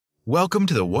Welcome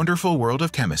to the wonderful world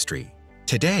of chemistry.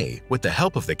 Today, with the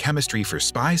help of the Chemistry for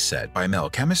Spies set by Mel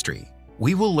Chemistry,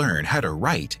 we will learn how to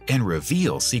write and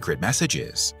reveal secret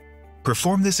messages.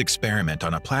 Perform this experiment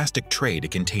on a plastic tray to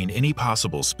contain any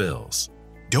possible spills.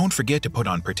 Don't forget to put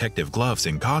on protective gloves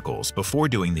and goggles before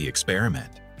doing the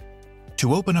experiment.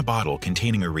 To open a bottle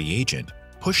containing a reagent,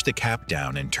 push the cap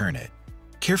down and turn it.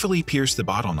 Carefully pierce the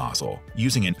bottle nozzle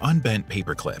using an unbent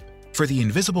paper clip. For the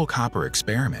invisible copper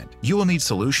experiment, you will need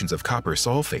solutions of copper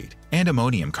sulfate and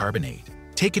ammonium carbonate.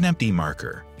 Take an empty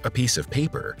marker, a piece of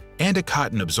paper, and a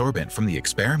cotton absorbent from the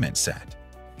experiment set.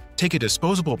 Take a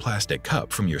disposable plastic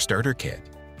cup from your starter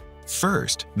kit.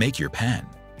 First, make your pen.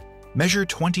 Measure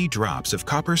 20 drops of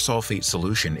copper sulfate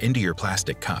solution into your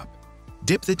plastic cup.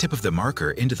 Dip the tip of the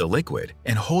marker into the liquid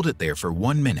and hold it there for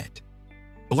 1 minute.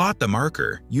 Blot the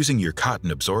marker using your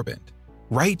cotton absorbent.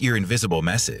 Write your invisible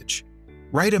message.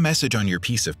 Write a message on your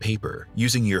piece of paper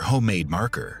using your homemade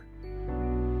marker.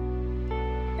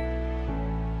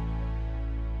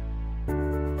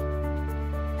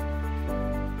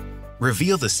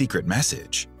 Reveal the secret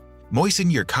message. Moisten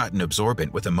your cotton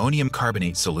absorbent with ammonium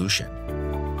carbonate solution.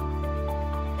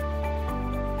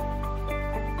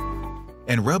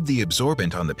 And rub the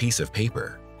absorbent on the piece of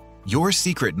paper. Your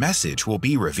secret message will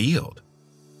be revealed.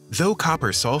 Though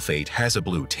copper sulfate has a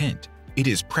blue tint, it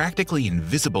is practically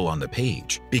invisible on the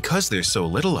page because there's so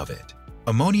little of it.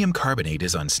 Ammonium carbonate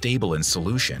is unstable in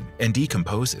solution and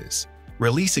decomposes,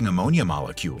 releasing ammonia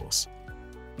molecules.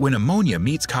 When ammonia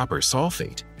meets copper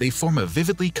sulfate, they form a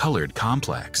vividly colored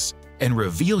complex and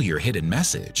reveal your hidden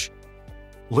message.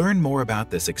 Learn more about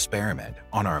this experiment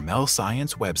on our Mel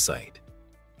Science website.